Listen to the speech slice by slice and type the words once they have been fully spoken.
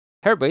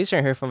Hey everybody,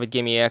 Sarah here from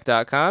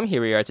VidGamiac.com.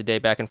 Here we are today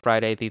back on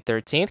Friday the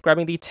 13th,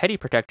 grabbing the Teddy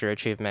Protector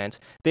achievement.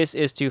 This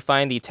is to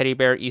find the teddy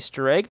bear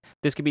Easter egg.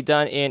 This can be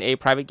done in a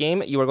private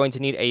game. You are going to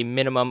need a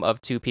minimum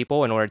of 2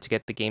 people in order to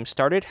get the game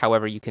started.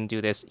 However, you can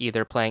do this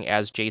either playing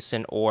as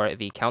Jason or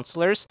the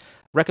counselors.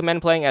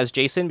 Recommend playing as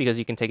Jason because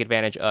you can take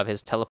advantage of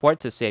his teleport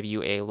to save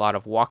you a lot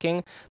of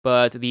walking.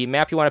 But the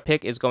map you want to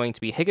pick is going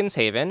to be Higgins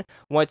Haven.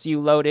 Once you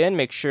load in,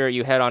 make sure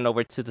you head on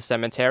over to the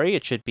cemetery.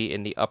 It should be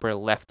in the upper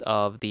left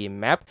of the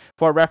map.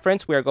 For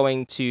reference, we are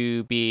going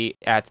to be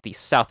at the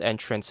south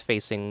entrance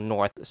facing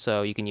north,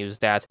 so you can use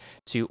that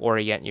to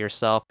orient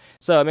yourself.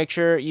 So make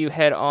sure you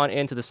head on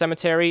into the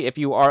cemetery. If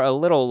you are a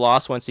little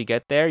lost once you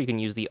get there, you can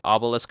use the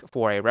obelisk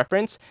for a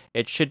reference.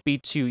 It should be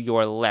to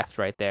your left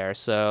right there,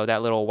 so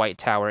that little white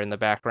tower in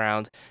the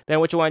background. Then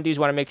what you want to do is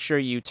you want to make sure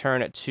you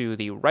turn to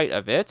the right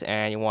of it,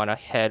 and you want to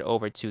head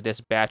over to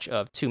this batch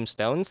of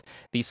tombstones.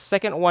 The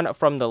second one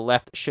from the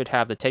left should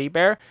have the teddy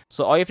bear,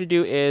 so all you have to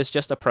do is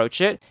just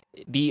approach it.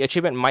 The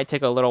achievement might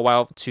take a little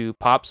while to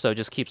pop, so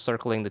just keep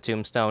circling the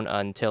tombstone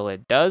until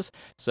it does.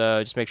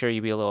 So just make sure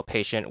you be a little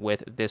patient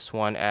with this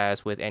one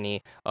as with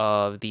any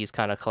of these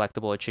kind of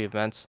collectible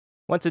achievements.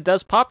 Once it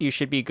does pop, you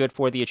should be good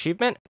for the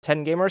achievement,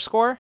 10 gamer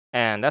score,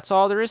 and that's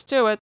all there is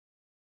to it.